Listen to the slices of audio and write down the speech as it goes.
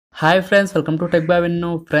Hi friends, welcome to tech by win.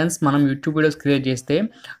 Friends, మనం YouTube videos create చేస్తే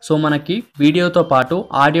మనకి వీడియోతో పాటు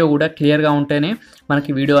ఆడియో కూడా క్లియర్గా ఉంటేనే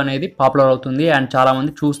మనకి వీడియో అనేది పాపులర్ అవుతుంది అండ్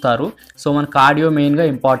చాలామంది చూస్తారు. మనకి ఆడియో మెయిన్గా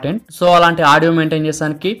ఇంపార్టెంట్. అలాంటి ఆడియో మెయింటైన్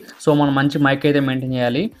చేసానికి మనం మంచి మైక్ అయితే మెయింటైన్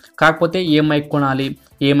చేయాలి. కాకపోతే ఏ మైక్ కొనాలి,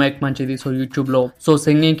 ఏ మైక్ మంచిది, యూట్యూబ్లో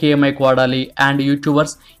సింగింగ్కి ఏ మైక్ వాడాలి అండ్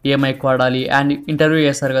యూట్యూబర్స్ ఏ మైక్ వాడాలి అండ్ ఇంటర్వ్యూ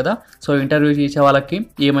చేస్తారు కదా, ఇంటర్వ్యూ చేసే వాళ్ళకి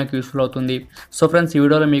ఏ మైక్ యూస్ఫుల్ అవుతుంది. ఫ్రెండ్స్, ఈ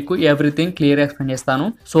వీడియోలో మీకు ఎవ్రీథింగ్ క్లియర్ ఎక్స్ప్లెయిన్ చేస్తాను.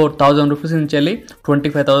 1000 రూపీస్ నుంచి వెళ్ళి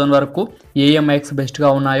 25,000 వరకు ఏ మైక్స్ బెస్ట్గా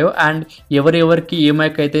ఉన్నాయో అండ్ ఎవరికి ఏ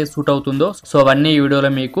మైక్ అయితే సూట్ అవుతుందో అవన్నీ ఈ వీడియోలో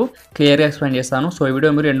మీకు క్లియర్గా ఎక్స్ప్లెయిన్ చేస్తాను. ఈ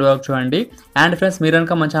వీడియో మీరు ఎండ్ వరకు చూడండి. అండ్ ఫ్రెండ్స్, మీరు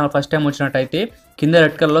కనుక మన ఛానల్ ఫస్ట్ టైం వచ్చినట్టయితే కింద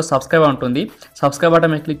రెడ్ కలర్లో సబ్స్క్రైబ్ ఉంటుంది. సబ్స్క్రైబ్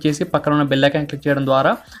బటన్ మీద క్లిక్ చేసి పక్కన ఉన్న బెల్ ఐకాన్ క్లిక్ చేయడం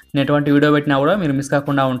ద్వారా నేను ఎటువంటి వీడియో పెట్టినా కూడా మీరు మిస్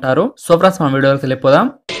కాకుండా ఉంటారు. ఫ్రెండ్స్, మన వీడియోకి వెళ్ళిపోదాం.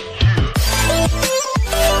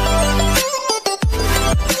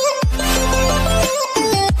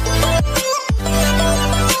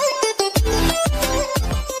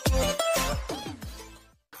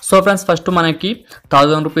 ఫ్రెండ్స్, ఫస్ట్ మనకి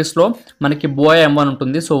 1000 రూపీస్లో మనకి బోయా M1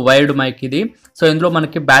 ఉంటుంది. వైర్డ్ మైక్ ఇది. ఇందులో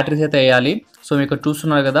మనకి బ్యాటరీస్ అయితే వేయాలి. మీకు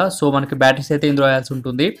చూస్తున్నారు కదా, మనకి బ్యాటరీస్ అయితే ఇందులో వేయాల్సి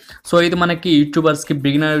ఉంటుంది. ఇది మనకి యూట్యూబర్స్కి,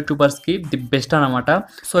 బిగినర్ యూట్యూబర్స్కి ది బెస్ట్ అనమాట.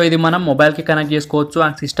 ఇది మనం మొబైల్కి కనెక్ట్ చేసుకోవచ్చు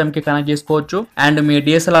అండ్ సిస్టమ్కి కనెక్ట్ చేసుకోవచ్చు అండ్ మీ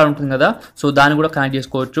DSLR ఉంటుంది కదా, దాన్ని కూడా కనెక్ట్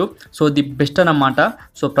చేసుకోవచ్చు. ది బెస్ట్ అనమాట.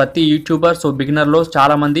 ప్రతి యూట్యూబర్ బిగినర్లో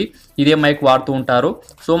చాలామంది ఇదే మైక్ వాడుతూ ఉంటారు.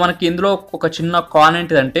 మనకి ఇందులో ఒక చిన్న కాన్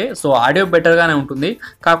ఏంటిదంటే ఆడియో బెటర్గానే ఉంటుంది.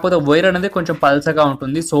 కాకపోతే వైర్ అనేది కొంచెం పల్సగా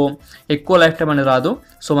ఉంటుంది. ఎక్కువ లైఫ్ టైం అనేది రాదు.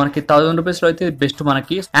 మనకి 1000 రూపీస్లో అయితే బెస్ట్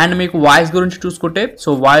మనకి. అండ్ మీకు వాయిస్ గురించి చూసుకుంటే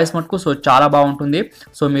వాయిస్ మటుకు చాలా బాగుంటుంది.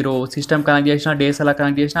 మీరు సిస్టమ్ కనెక్ట్ చేసినా, DSLR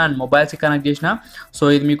కనెక్ట్ చేసినా అండ్ మొబైల్స్కి కనెక్ట్ చేసినా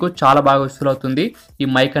ఇది మీకు చాలా బాగా యూస్ఫుల్ అవుతుంది ఈ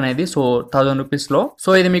మైక్ అనేది. 1000 రూపీస్లో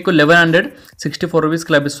ఇది మీకు 1164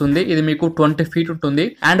 రూపీస్కి లభిస్తుంది. ఇది మీకు 20 ఫీట్ ఉంటుంది.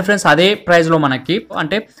 అండ్ ఫ్రెండ్స్, అదే ప్రైస్లో మనకి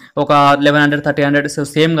అంటే ఒక 1100, 1300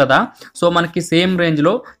 సేమ్ కదా. మనకి సేమ్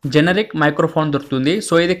రేంజ్లో జెనరిక్ మైక్రోఫోన్ దొరుకుతుంది.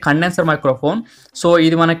 ఇది కండెన్సర్ మైక్రోఫోన్.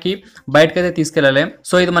 ఇది మనకి బయటకైతే తీసుకెళ్ళలేం.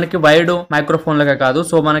 ఇది మనకి వైడ్ మైక్రోఫోన్ లాగా కాదు.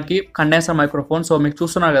 మనకి కండెన్సర్ మైక్రోఫోన్. మీకు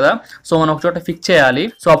చూస్తున్నారు కదా, మనం ఒక చోట ఫిక్స్ చేయాలి.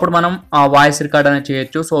 అప్పుడు మనం వాయిస్ రికార్డ్ అనేది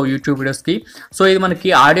చేయొచ్చు యూట్యూబ్ వీడియోస్కి. ఇది మనకి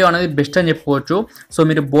ఆడియో అనేది బెస్ట్ అని చెప్పుకోవచ్చు.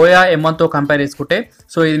 మీరు బోయా M1తో కంపేర్ చేసుకుంటే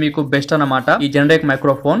ఇది మీకు బెస్ట్ అనమాట ఈ జెనరిక్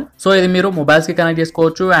మైక్రోఫోన్. ఇది మీరు మొబైల్స్కి కనెక్ట్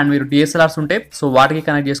చేసుకోవచ్చు అండ్ మీరు DSLRs ఉంటే వాటికి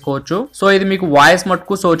కనెక్ట్ చేసుకోవచ్చు. ఇది మీకు వాయిస్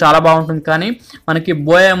మటుకు చాలా బాగుంటుంది. కానీ మనకి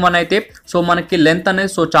బోయా M1 అయితే మనకి లెంత్ అనేది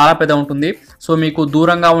చాలా పెద్ద ఉంటుంది. మీకు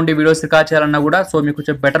దూరంగా ఉండి వీడియోస్ రికార్డ్ చేయాలన్నా కూడా మీకు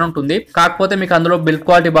కొంచెం బెటర్ ఉంటుంది. కాకపోతే మీకు అందులో బిల్డ్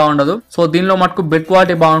క్వాలిటీ బాగుండదు. దీనిలో మటుకు బిల్డ్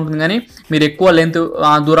క్వాలిటీ బాగుంటుంది కానీ మీరు ఎక్కువ లెంత్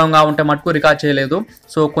దూరంగా ఉంటే మటుకు రికార్డ్ చేయలేదు.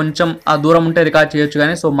 కొంచెం ఆ దూరం ఉంటే రికార్డ్ చేయొచ్చు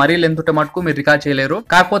కానీ మరీ లెంత్ ఉంటే మటుకు మీరు రికార్డ్ చేయలేరు.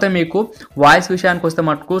 కాకపోతే మీకు వాయిస్ విషయానికి వస్తే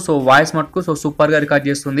మటుకు వాయిస్ మటుకు సూపర్ గా రికార్డ్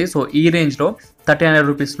చేస్తుంది. ఈ రేంజ్ లో 1300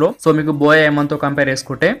 రూపీస్లో మీకు బోయా M1తో కంపేర్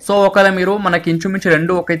చేసుకుంటే ఒకవేళ మీరు మనకి ఇంచుమించు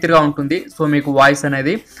రెండు ఒక ఎత్తుగా ఉంటుంది. మీకు వాయిస్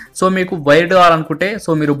అనేది మీకు వైర్డ్ కావాలనుకుంటే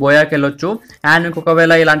మీరు బోయాకి వెళ్ళొచ్చు. అండ్ మీకు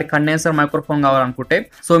ఒకవేళ ఇలాంటి కండెన్సర్ మైక్రోఫోన్ కావాలనుకుంటే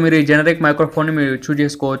మీరు ఈ జెనరిక్ మైక్రోఫోన్ ని మీరు చూస్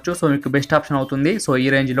చేసుకోవచ్చు. మీకు బెస్ట్ ఆప్షన్ అవుతుంది ఈ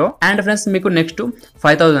రేంజ్ లో. అండ్ ఫ్రెండ్స్, మీకు నెక్స్ట్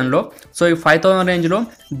 5000 లో ఈ 5000 రేంజ్ లో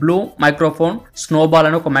బ్లూ మైక్రోఫోన్ స్నోబాల్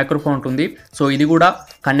అని ఒక మైక్రోఫోన్ ఉంటుంది. ఇది కూడా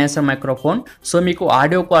కండెన్సర్ మైక్రోఫోన్. మీకు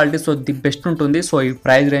ఆడియో క్వాలిటీ ది బెస్ట్ ఉంటుంది ఈ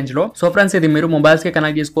ప్రైస్ రేంజ్ లో. ఫ్రెండ్స్, ఇది మీరు మొబైల్స్ కి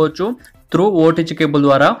కనెక్ట్ చేసుకోవచ్చు త్రూ OTG కేబుల్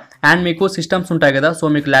ద్వారా. అండ్ మీకు సిస్టమ్స్ ఉంటాయి కదా,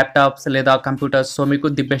 మీకు ల్యాప్టాప్స్ లేదా కంప్యూటర్స్ మీకు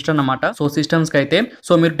ది బెస్ట్ అన్నమాట. సిస్టమ్స్ కి అయితే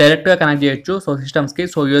మీరు డైరెక్ట్ గా కనెక్ట్ చేయొచ్చు సిస్టమ్స్ కి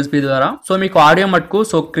USB ద్వారా. మీకు ఆడియో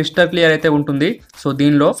మటుకు క్రిస్టల్ క్లియర్ అయితే ఉంటుంది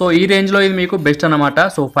దీనిలో. ఈ రేంజ్ లో ఇది మీకు బెస్ట్ అన్నమాట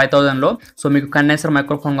 5000 లో. మీకు కండెన్సర్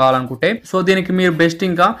మైక్రోఫోన్ కావాలనుకుంటే దీనికి మీరు బెస్ట్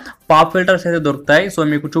ఇంకా పాప్ ఫిల్టర్స్ అయితే దొరుకుతాయి.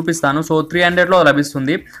 మీకు చూపిస్తాను. 300 లో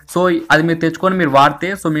లభిస్తుంది. అది మీరు తెచ్చుకొని మీరు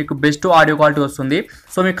వాడితే మీకు బెస్ట్ ఆడియో క్వాలిటీ వస్తుంది.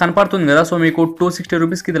 మీకు కనపడుతుంది కదా, మీకు 260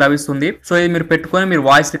 రూపీస్కి ఇది లభిస్తుంది. ఇది మీరు పెట్టుకొని మీరు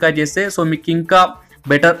వాయిస్ రికార్డ్ చేస్తే మీకు ఇంకా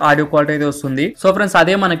బెటర్ ఆడియో క్వాలిటీ అయితే వస్తుంది. ఫ్రెండ్స్,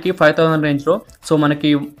 అదే మనకి 5000 రేంజ్ లో మనకి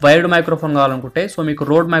వైర్డ్ మైక్రోఫోన్ కావాలనుకుంటే మీకు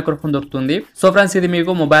రోడ్ మైక్రోఫోన్ దొరుకుతుంది. ఫ్రెండ్స్, ఇది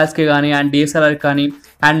మీకు మొబైల్స్ కి కానీ అండ్ DSLR కానీ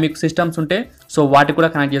అండ్ మీకు సిస్టమ్స్ ఉంటే వాటి కూడా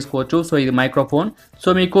కనెక్ట్ చేసుకోవచ్చు. ఇది మైక్రోఫోన్.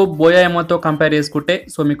 మీకు బోయా M1తో కంపేర్ చేసుకుంటే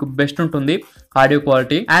మీకు బెస్ట్ ఉంటుంది ఆడియో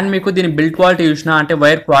క్వాలిటీ. అండ్ మీకు దీని బిల్డ్ క్వాలిటీ చూసినా అంటే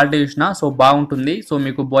వైర్ క్వాలిటీ చూసినా బాగుంటుంది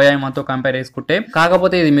మీకు బోయా M1తో కంపేర్ చేసుకుంటే.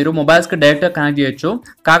 కాకపోతే ఇది మీరు మొబైల్స్ కి డైరెక్ట్ గా కనెక్ట్ చేయొచ్చు.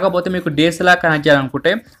 కాకపోతే మీకు DSLR కనెక్ట్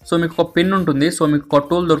చేయాలనుకుంటే మీకు ఒక పిన్ ఉంటుంది. మీకు ఒక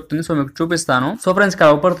టూల్ దొరుకుతుంది. మీకు చూపిస్తాను. ఫ్రెండ్స్, ఇక్కడ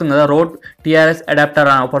అవపడుతుంది కదా రోడ్ TRS అడాప్టర్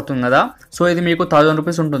అని అవపడుతుంది కదా. ఇది మీకు 1000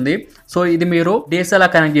 రూపీస్ ఉంటుంది. ఇది మీరు DSLR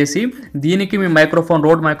కనెక్ట్ చేసి దీనికి మీ మైక్రోఫోన్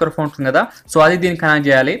రోడ్ మైక్రోఫోన్ ఉంటుంది కదా, అది దీనికి కనెక్ట్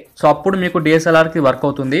చేయాలి. సో అప్పుడు మీకు డిఎస్ఎల్ఆర్కి వర్క్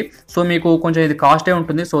అవుతుంది. సో మీకు కొంచెం ఇది కాస్టే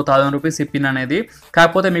ఉంటుంది. సో 1000 రూపీస్ ఈ పిన్ అనేది.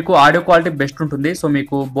 కాకపోతే మీకు ఆడియో క్వాలిటీ బెస్ట్ ఉంటుంది. సో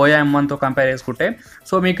మీకు బోయా M1తో కంపేర్ చేసుకుంటే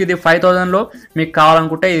సో మీకు ఇది 5000లో మీకు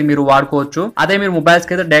కావాలనుకుంటే ఇది మీరు వాడుకోవచ్చు. అదే మీరు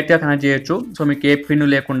మొబైల్స్కి అయితే డైరెక్ట్గా కనెక్ట్ చేయొచ్చు. సో మీకు ఏ పిన్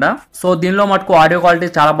లేకుండా. సో దీనిలో మటుకు ఆడియో క్వాలిటీ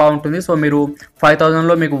చాలా బాగుంటుంది. సో మీరు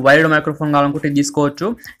 5000లో మీకు వైర్డ్ మైక్రోఫోన్ కావాలనుకుంటే తీసుకోవచ్చు.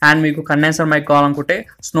 అండ్ మీకు కండెన్సర్ మైక్ కావాలనుకుంటే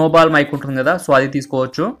స్నోబాల్ మైక్ ఉంటుంది కదా, సో అది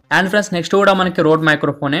తీసుకోవచ్చు. అండ్ ఫ్రెండ్స్ నెక్స్ట్ కూడా మనకి road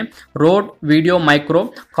మైక్రోఫోనే, road video micro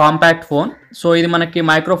compact phone. So ఇది మనకి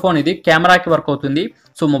మైక్రోఫోన్, ఇది కెమెరాకి వర్క్ అవుతుంది.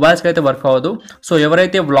 సో మొబైల్స్కి అయితే వర్క్ అవ్వదు. సో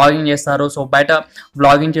ఎవరైతే వ్లాగింగ్ చేస్తారో, సో బయట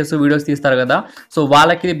వ్లాగింగ్ చేస్తూ వీడియోస్ తీస్తారు కదా, సో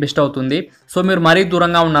వాళ్ళకి ఇది బెస్ట్ అవుతుంది. సో మీరు మరీ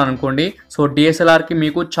దూరంగా ఉన్నారనుకోండి, సో డిఎస్ఎల్ఆర్కి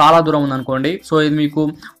మీకు చాలా దూరం ఉందనుకోండి, సో ఇది మీకు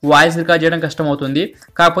వాయిస్ రికార్డ్ చేయడం కష్టం అవుతుంది.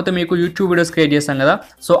 కాకపోతే మీకు యూట్యూబ్ వీడియోస్ క్రియేట్ చేస్తాం కదా,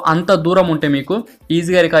 సో అంత దూరం ఉంటే మీకు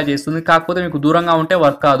ఈజీగా రికార్డ్ చేస్తుంది. కాకపోతే మీకు దూరంగా ఉంటే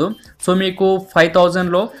వర్క్ కాదు. సో మీకు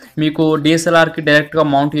 5000లో మీకు డిఎస్ఎల్ఆర్కి డైరెక్ట్గా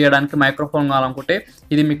మౌంట్ చేయడానికి మైక్రోఫోన్ కావాలనుకుంటే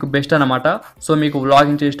ఇది మీకు బెస్ట్ అనమాట. సో మీకు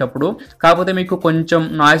వ్లాగింగ్ చేసేటప్పుడు. కాకపోతే మీకు కొంచెం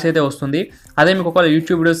నాయిస్ అయితే వస్తుంది. అదే మీకు ఒకవేళ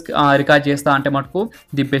యూట్యూబ్ వీడియోస్ రికార్డ్ చేస్తా అంటే మటుకు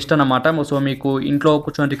ఇది బెస్ట్ అనమాట. సో మీకు ఇంట్లో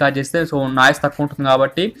కూర్చొని రికార్డ్ చేస్తే సో నాయిస్ తక్కువ ఉంటుంది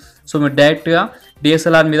కాబట్టి సో మీరు డైరెక్ట్గా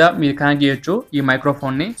డిఎస్ఎల్ఆర్ మీద మీరు కనెక్ట్ చేయొచ్చు ఈ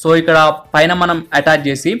మైక్రోఫోన్ని. సో ఇక్కడ పైన మనం అటాచ్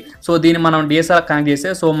చేసి సో దీన్ని మనం డిఎస్ఎల్ఆర్ కనెక్ట్ చేస్తే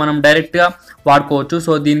సో మనం డైరెక్ట్గా వాడుకోవచ్చు.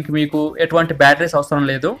 సో దీనికి మీకు ఎటువంటి బ్యాటరీస్ అవసరం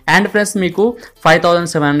లేదు. అండ్ ప్లస్ మీకు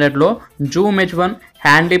 5700లో Zoom H1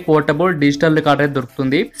 handy portable digital recorder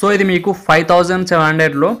దొరుకుతుంది. సో ఇది మీకు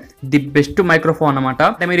 5700లో ది బెస్ట్ మైక్రోఫోన్ అనమాట.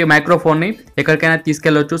 అంటే మీరు ఈ మైక్రోఫోన్ని ఎక్కడికైనా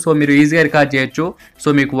తీసుకెళ్ళొచ్చు. సో మీరు ఈజీగా రికార్డ్ చేయొచ్చు.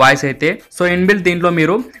 సో మీకు వాయిస్ అయితే సో ఇన్బిల్ట్ దీంట్లో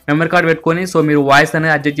మీరు మెమరీ కార్డ్ పెట్టుకొని సో మీరు వాయిస్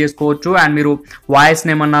అనేది అడ్జస్ట్ చేసుకోవచ్చు. అండ్ మీరు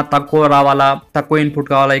వాయిస్ని ఏమన్నా తక్కువ రావాలా, తక్కువ ఇన్పుట్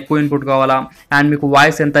కావాలా, ఎక్కువ ఇన్పుట్ కావాలా, అండ్ మీకు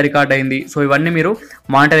వాయిస్ ఎంత రికార్డ్ అయింది, సో ఇవన్నీ మీరు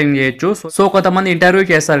మానిటరింగ్ చేయొచ్చు. సో కొంతమంది ఇంటర్వ్యూ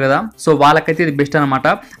చేస్తారు కదా, సో వాళ్ళకైతే ఇది బెస్ట్ అనమాట.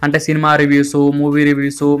 అంటే cinema reviews, movie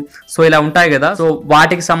reviews, so ఇలా ఉంటాయి కదా, సో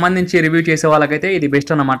వాటికి సంబంధించి రివ్యూ చేసే వాళ్ళకైతే ఇది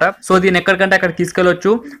బెస్ట్ అనమాట. సో దీన్ని ఎక్కడికంటే అక్కడ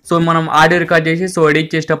తీసుకెళ్ళొచ్చు. సో మనం ఆడియో రికార్డ్ చేసి సో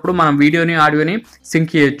ఎడిట్ చేసేటప్పుడు మనం వీడియోని ఆడియోని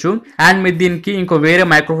సింక్ చేయొచ్చు. అండ్ మీరు దీనికి ఇంకో వేరే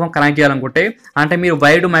మైక్రోఫోన్ కనెక్ట్ చేయాలనుకుంటే, అంటే మీరు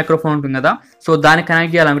వైర్డ్ మైక్రోఫోన్ ఉంటుంది కదా, సో దాన్ని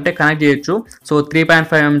కనెక్ట్ చేయాలనుకుంటే కనెక్ట్ చేయొచ్చు. సో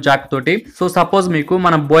 3.5mm జాక్ తోటి. సో సపోజ్ మీకు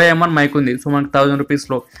మన Boya M1 మైక్ ఉంది, సో మనకి 1000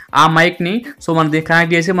 రూపీస్లో ఆ మైక్ని సో మనం దీన్ని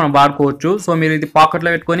కనెక్ట్ చేసి మనం వాడుకోవచ్చు. సో మీరు ఇది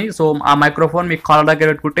పాకెట్లో పెట్టుకొని సో ఆ మైక్రోఫోన్ మీకు కాలర్ దగ్గర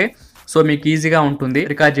పెట్టుకుంటే సో మీకు ఈజీగా ఉంటుంది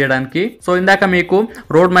రికార్డ్ చేయడానికి. సో ఇందాక మీకు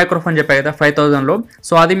రోడ్ మైక్రోఫోన్ చెప్పా కదా 5000లో,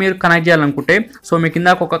 సో అది మీరు కనెక్ట్ చేయాలనుకుంటే సో మీకు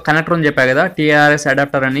ఇందాక ఒక కనెక్టర్ అని చెప్పా కదా TRS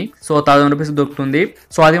అడాప్టర్ అని, సో 1000 రూపీస్ దొరుకుతుంది.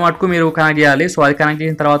 సో అది మటుకు మీరు కనెక్ట్ చేయాలి. సో అది కనెక్ట్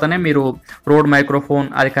చేసిన తర్వాతనే మీరు రోడ్ మైక్రోఫోన్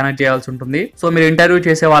అది కనెక్ట్ చేయాల్సి ఉంటుంది. సో మీరు ఇంటర్వ్యూ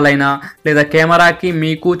చేసే వాళ్ళైనా లేదా కెమెరాకి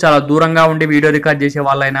మీకు చాలా దూరంగా ఉండి వీడియో రికార్డ్ చేసే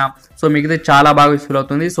వాళ్ళైనా సో మీకు ఇది చాలా బాగా యూస్ఫుల్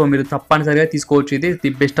అవుతుంది. సో మీరు తప్పనిసరిగా తీసుకోవచ్చు. ఇది ది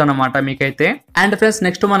బెస్ట్ అనమాట మీకైతే. అండ్ ఫ్రెండ్స్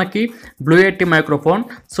నెక్స్ట్ మనకి Blue Yeti మైక్రోఫోన్.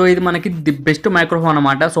 సో ఇది మనకి ది బెస్ట్ మైక్రోఫోన్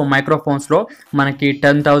అనమాట. సో మైక్రోఫోన్స్ లో మనకి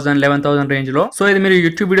 10,000 11,000 రేంజ్ లో. సో ఇది మీరు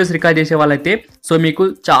యూట్యూబ్ వీడియోస్ రికార్డ్ చేసే వాళ్ళైతే సో మీకు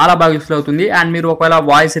చాలా బాగా యూస్ఫుల్ అవుతుంది. అండ్ మీరు ఒకవేళ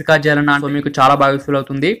వాయిస్ రికార్డ్ చేయాలన్నా సో మీకు చాలా బాగా యూస్ఫుల్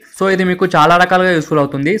అవుతుంది. సో ఇది మీకు చాలా రకాలుగా యూస్ఫుల్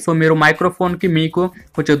అవుతుంది. సో మీరు మైక్రోఫోన్ కి మీకు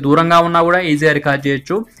కొంచెం దూరంగా ఉన్నా కూడా ఈజీగా రికార్డ్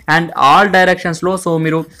చేయొచ్చు. అండ్ ఆల్ డైరెక్షన్స్ లో సో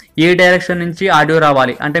మీరు ఏ డైరెక్షన్ నుంచి ఆడియో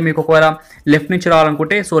రావాలి అంటే మీకు ఒకవేళ లెఫ్ట్ నుంచి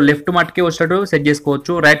రావాలనుకుంటే సో లెఫ్ట్ మట్కి వచ్చేటట్టు సెట్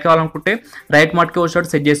చేసుకోవచ్చు. రైట్ కావాలనుకుంటే రైట్ మట్కి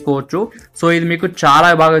వచ్చేటట్టు సెట్ చేసుకోవచ్చు. సో ఇది మీకు చాలా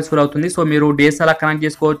బాగా యూస్ఫుల్ అవుతుంది. సో మీరు డిఎస్ఎల్ఆర్ కనెక్ట్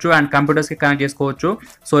చేసుకోవచ్చు అండ్ కంప్యూటర్స్కి కనెక్ట్ చేసుకోవచ్చు.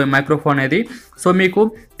 సో ఈ మైక్రోఫోన్ అనేది సో మీకు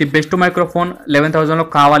ది బెస్ట్ మైక్రోఫోన్ 11,000లో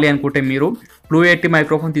కావాలి అనుకుంటే మీరు Blue Yeti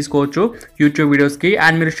మైక్రోఫోన్ తీసుకోవచ్చు యూట్యూబ్ వీడియోస్కి.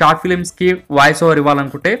 అండ్ మీరు షార్ట్ ఫిలిమ్స్కి వాయిస్ ఓవర్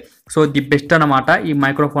ఇవ్వాలనుకుంటే సో ది బెస్ట్ అనమాట ఈ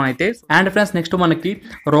మైక్రోఫోన్ అయితే. అండ్ ఫ్రెండ్స్ నెక్స్ట్ మనకి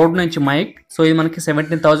రోడ్ నుంచి మైక్. సో ఇది మనకి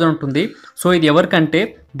 17,000 ఉంటుంది. సో ఇది ఎవరికంటే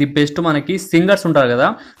ది బెస్ట్ మనకి సింగర్స్ ఉంటారు కదా,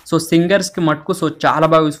 సో సింగర్స్కి మటుకు సో చాలా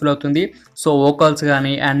బాగా యూస్ఫుల్ అవుతుంది. సో వోకల్స్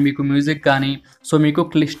కానీ అండ్ మీకు మ్యూజిక్ కానీ సో మీకు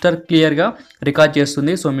క్లియర్గా రికార్డ్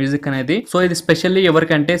చేస్తుంది సో మ్యూజిక్ అనేది. సో ఇది స్పెషల్లీ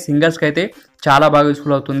ఎవరికంటే సింగర్స్కి అయితే చాలా బాగా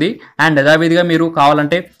యూస్ఫుల్ అవుతుంది. అండ్ యథావిధిగా మీరు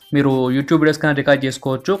కావాలంటే మీరు యూట్యూబ్ వీడియోస్ కన్నా రికార్డ్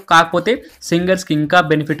చేసుకోవచ్చు. కాకపోతే సింగర్స్కి ఇంకా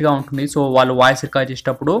బెనిఫిట్గా ఉంటుంది సో వాళ్ళు వాయిస్ రికార్డ్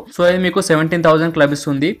చేసేటప్పుడు. సో ఇది మీకు 17,000కి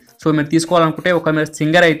లభిస్తుంది. సో మీరు తీసుకోవాలనుకుంటే ఒక మీరు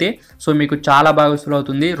సింగర్ అయితే సో మీకు చాలా బాగా యూస్ఫుల్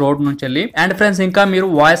అవుతుంది రోడ్ నుంచి వెళ్ళి. అండ్ ఫ్రెండ్స్ ఇంకా మీరు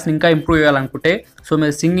వాయిస్ని ఇంకా ఇంప్రూవ్ చేయాలనుకుంటే సో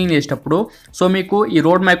మీరు సింగింగ్ చేసేటప్పుడు సో మీకు ఈ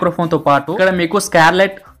రోడ్ మైక్రోఫోన్తో పాటు ఇక్కడ మీకు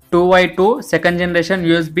scarlet 2x2 second generation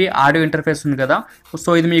USB audio interface ఉంది కదా, సో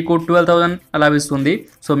ఇది మీకు 12,000 లభిస్తుంది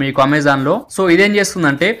సో మీకు అమెజాన్లో. సో ఇదేం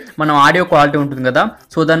చేస్తుందంటే మనం ఆడియో క్వాలిటీ ఉంటుంది కదా,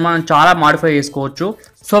 సో దాన్ని మనం చాలా మాడిఫై చేసుకోవచ్చు.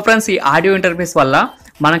 సో ఫ్రెండ్స్ ఈ ఆడియో ఇంటర్ఫేస్ వల్ల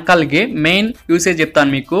మనకు కలిగే మెయిన్ యూసేజ్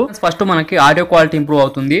చెప్తాను మీకు. ఫస్ట్ మనకి ఆడియో క్వాలిటీ ఇంప్రూవ్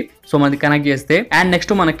అవుతుంది. సో మనది కనెక్ట్ చేస్తే. అండ్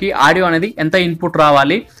నెక్స్ట్ మనకి ఆడియో అనేది ఎంత ఇన్పుట్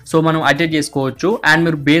రావాలి సో మనం అడ్జస్ట్ చేసుకోవచ్చు. అండ్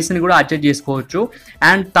మీరు బేస్ని కూడా అడ్జస్ట్ చేసుకోవచ్చు.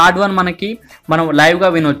 అండ్ థర్డ్ వన్ మనకి మనం లైవ్గా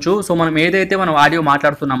వినొచ్చు. సో మనం ఏదైతే మనం ఆడియో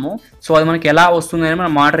మాట్లాడుతున్నామో సో అది మనకి ఎలా వస్తుంది అని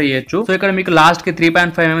మనం మానిటర్ చేయొచ్చు. సో ఇక్కడ మీకు లాస్ట్కి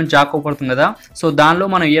 3.5mm జాక్ పడుతుంది కదా, సో దానిలో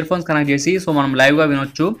మనం ఇయర్ ఫోన్స్ కనెక్ట్ చేసి సో మనం లైవ్గా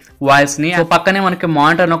వినొచ్చు వాయిస్ని. సో పక్కనే మనకి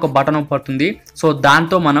మానిటర్ అని ఒక బటన్ పడుతుంది. సో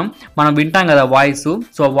దాంతో మనం వింటాం కదా వాయిస్,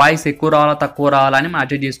 సో వాయిస్ ఎక్కువ రావాలా తక్కువ రావాలా అని మనం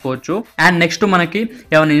అడ్జస్ట్ చేసుకోవచ్చు. అండ్ నెక్స్ట్ మనకి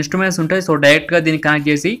ఏమైనా ఇన్స్ట్రుమెంట్స్ ఉంటాయి సో డైరెక్ట్గా దీన్ని కనెక్ట్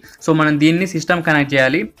చేసి సో మనం దీన్ని సిస్టమ్ కనెక్ట్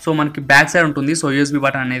చేయాలి. సో మనకి బ్యాక్ సైడ్ ఉంటుంది సో USB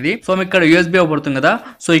బటన్ అనేది. సో మీకు ఇక్కడ USB పడుతుంది కదా,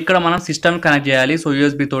 సో ఇక్కడ మనం సిస్టమ్ కనెక్ట్ చేయాలి సో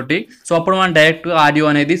USB తోటి. సో అప్పుడు మనం డైరెక్ట్ ఆడియో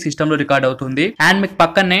అనేది సిస్టమ్ లో రికార్డ్ అవుతుంది. అండ్ మీకు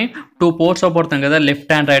పక్కనే 2 పోర్ట్స్ పడుతుంది కదా,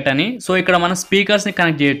 లెఫ్ట్ అండ్ రైట్ అని. సో ఇక్కడ మనం స్పీకర్స్ ని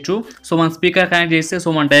కనెక్ట్ చేయొచ్చు. సో మనం స్పీకర్ కనెక్ట్ చేస్తే సో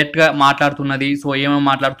మనం డైరెక్ట్ గా మాట్లాడుతున్నది సో ఏమేమి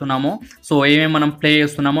మాట్లాడుతున్నామో సో ఏమేమి మనం ప్లే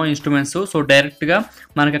చేస్తున్నామో ఇన్స్ట్రుమెంట్స్ సో డైరెక్ట్ గా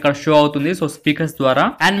మనకి అక్కడ షో అవుతుంది సో స్పీకర్స్ ద్వారా.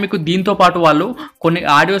 అండ్ మీకు దీంతో పాటు వాళ్ళు కొన్ని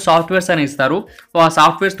ఆడియో సాఫ్ట్వేర్స్ అని ఇస్తారు. ఆ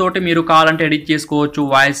సాఫ్ట్వేర్స్ తోటి మీరు కావాలంటే ఎడిట్ చేసుకోవచ్చు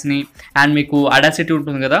వాయిస్ ని. అండ్ మీకు అడాసిటీ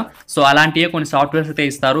ఉంటుంది కదా, సో అలాంటివి కొన్ని సాఫ్ట్వేర్స్ అయితే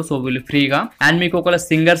ఇస్తారు సో వీళ్ళు ఫ్రీగా. అండ్ మీకు ఒకవేళ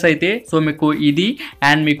సింగర్స్ అయితే సో మీకు ఇది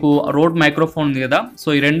అండ్ మీకు రోడ్ మైక్రోఫోన్ ఉంది కదా, సో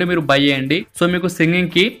ఈ రెండు మీరు బై చేయండి. సో మీకు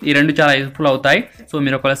సింగింగ్ కి ఈ రెండు చాలా యూస్ఫుల్ అవుతాయి సో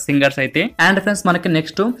మీరు ఒకవేళ సింగర్స్ అయితే. అండ్ ఫ్రెండ్స్ మనకి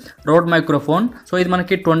నెక్స్ట్ రోడ్ మైక్రోఫోన్. సో ఇది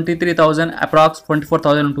మనకి 23,000 అప్రాక్స్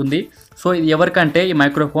 24,000 ఉంటుంది. సో ఇది ఎవరికంటే ఈ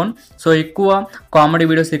మైక్రోఫోన్ సో ఎక్కువ కామెడీ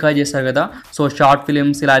వీడియోస్ రికార్డ్ చేస్తారు కదా, సో షార్ట్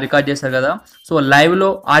ఫిలిమ్స్ ఇలా రికార్డ్ చేస్తారు కదా, సో లైవ్లో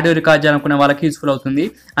ఆడియో రికార్డ్ చేయాలనుకునే వాళ్ళకి యూస్ఫుల్ అవుతుంది.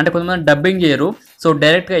 అంటే కొంతమంది డబ్బింగ్ చేయరు, సో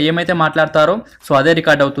డైరెక్ట్గా ఏమైతే మాట్లాడతారో సో అదే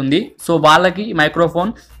రికార్డ్ అవుతుంది. సో వాళ్ళకి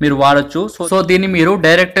మైక్రోఫోన్ మీరు వాడచ్చు. సో దీన్ని మీరు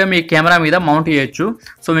డైరెక్ట్గా మీ కెమెరా మీద మౌంట్ చేయొచ్చు.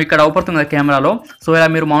 సో మీకు ఇక్కడ అవుపడుతుంది కదా కెమెరాలో, సో ఇలా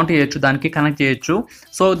మీరు మౌంట్ చేయొచ్చు, దానికి కనెక్ట్ చేయొచ్చు.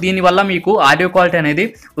 సో దీనివల్ల మీకు ఆడియో క్వాలిటీ అనేది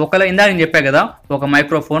ఒకవేళ ఇందాక నేను చెప్పా కదా ఒక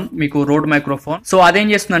మైక్రోఫోన్ మీకు రోడ్ మైక్రోఫోన్, సో అదేం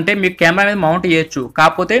చేస్తుందంటే మీకు కెమెరా మీద మౌంట్ చేయొచ్చు,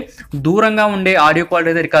 కాకపోతే దూరంగా ఉండే ఆడియో క్వాలిటీ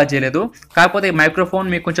అయితే రికార్డ్ చేయలేదు. కాకపోతే మైక్రోఫోన్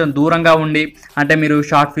మీకు కొంచెం దూరంగా ఉండి, అంటే మీరు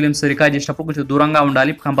షార్ట్ ఫిలిమ్స్ రికార్డ్ చేసినప్పుడు కొంచెం దూరంగా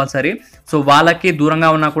ఉండాలి కంపల్సరీ. సో వాళ్ళకి దూరంగా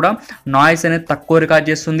ఉన్నా కూడా నాయిస్ అనేది తక్కువ రికార్డ్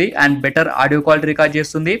చేస్తుంది and better audio quality record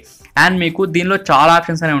చేస్తుంది. అండ్ మీకు దీనిలో చాలా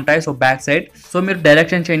ఆప్షన్స్ అనేవి ఉంటాయి. సో బ్యాక్ సైడ్ సో మీరు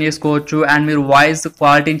డైరెక్షన్ చేంజ్ చేసుకోవచ్చు అండ్ మీరు వాయిస్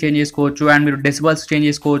క్వాలిటీని చేంజ్ చేసుకోవచ్చు అండ్ మీరు డెసిబల్స్ చేంజ్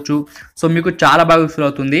చేసుకోవచ్చు. సో మీకు చాలా బాగా యూస్ఫుల్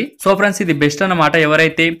అవుతుంది. సో ఫ్రెండ్స్ ఇది బెస్ట్ అన్నమాట.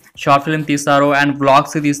 ఎవరైతే short film తీస్తారో and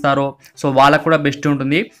blogs తీస్తారో so వాళ్ళకు కూడా బెస్ట్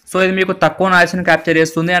ఉంటుంది. సో ఇది మీకు తక్కువ నాయిస్ ని క్యాప్చర్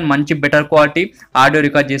చేస్తుంది అండ్ మంచి బెటర్ క్వాలిటీ ఆడియో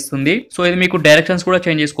రికార్డ్ చేస్తుంది. సో ఇది మీకు డైరెక్షన్స్ కూడా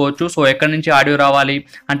చేంజ్ చేసుకోవచ్చు. సో ఎక్కడి నుంచి ఆడియో రావాలి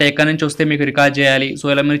అంటే ఎక్కడి నుంచి వస్తే మీకు రికార్డ్ చేయాలి సో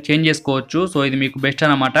ఇలా మీరు చేంజ్ చేసుకోవచ్చు. సో ఇది మీకు బెస్ట్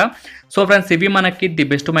అన్నమాట. సో ఫ్రెండ్స్ ఇవి మనకి the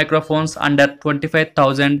best microphones under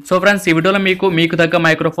 25,000. So friends ఈ వీడియోలో మీకు తగ్గ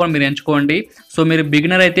మైక్రోఫోన్ మీరు ఎంచుకోండి. సో మీరు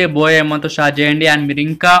బిగినర్ అయితే Boya M1 తో స్టార్ట్ చేయండి. అండ్ మీరు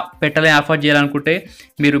ఇంకా అఫోర్డ్ చేయాలనుకుంటే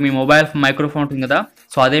మీరు మీ మొబైల్ మైక్రోఫోన్ ఉంటుంది కదా,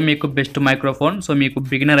 సో అదే మీకు బెస్ట్ మైక్రోఫోన్. సో మీకు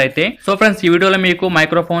బిగినర్ అయితే. సో ఫ్రెండ్స్ ఈ వీడియోలో మీకు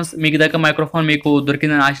మైక్రోఫోన్స్ మీకు దగ్గర మైక్రోఫోన్ మీకు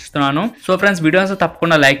దొరికిందని ఆశిస్తున్నాను. సో ఫ్రెండ్స్ వీడియోస్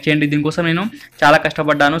తప్పకుండా లైక్ చేయండి. దీనికోసం నేను చాలా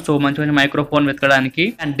కష్టపడ్డాను సో మంచి మైక్రోఫోన్ వెతకడానికి.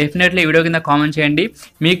 అండ్ డెఫినెట్లీ ఈ వీడియో కింద కామెంట్ చేయండి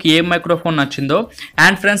మీకు ఏ మైక్రోఫోన్ నచ్చిందో.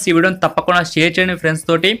 అండ్ ఫ్రెండ్స్ ఈ వీడియోని తప్పకుండా షేర్ చేయండి ఫ్రెండ్స్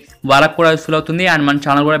తోటి, వాళ్ళకు కూడా యూస్ఫుల్ అవుతుంది అండ్ మన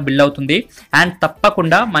ఛానల్ కూడా బిల్డ్ అవుతుంది. అండ్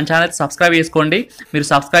తప్పకుండా మన ఛానల్ సబ్స్క్రైబ్ చేసుకోండి. మీరు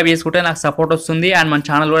సబ్స్క్రైబ్ చేసుకుంటే నాకు సపోర్ట్ వస్తుంది అండ్ మన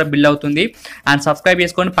ఛానల్ కూడా బిల్డ్ అవుతుంది. అండ్ సబ్స్క్రైబ్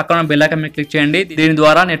చేసుకొని పక్కన బెల్ ఐకాన్ మీద క్లిక్ చేయండి. దీని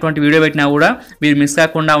ద్వారా నేను ఎటువంటి వీడియో పెట్టినా కూడా మీరు మిస్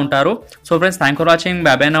కాకుండా ఉంటారు. So friends thank for watching.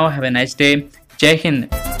 By by now. Have a nice day. జై హింద్.